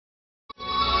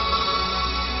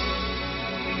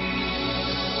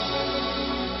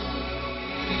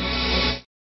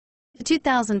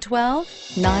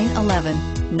2012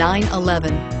 911.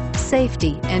 911.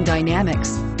 Safety and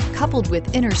dynamics, coupled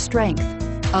with inner strength,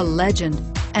 a legend,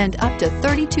 and up to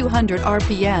 3,200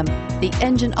 RPM, the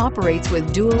engine operates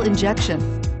with dual injection.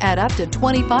 At up to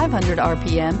 2,500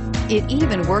 RPM, it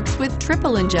even works with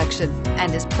triple injection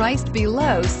and is priced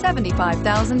below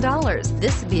 $75,000.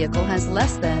 This vehicle has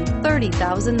less than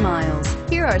 30,000 miles.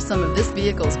 Here are some of this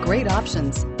vehicle's great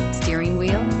options: steering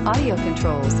wheel audio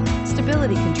controls,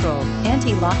 stability control,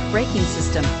 anti-lock braking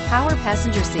system, power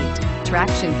passenger seat,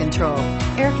 traction control,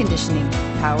 air conditioning,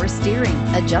 power steering,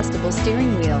 adjustable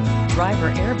steering wheel,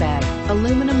 driver airbag,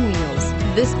 aluminum wheels.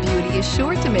 This beauty is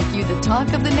sure to make you the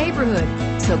talk of the neighborhood.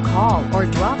 So call or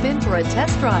drop in for a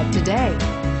test drive today.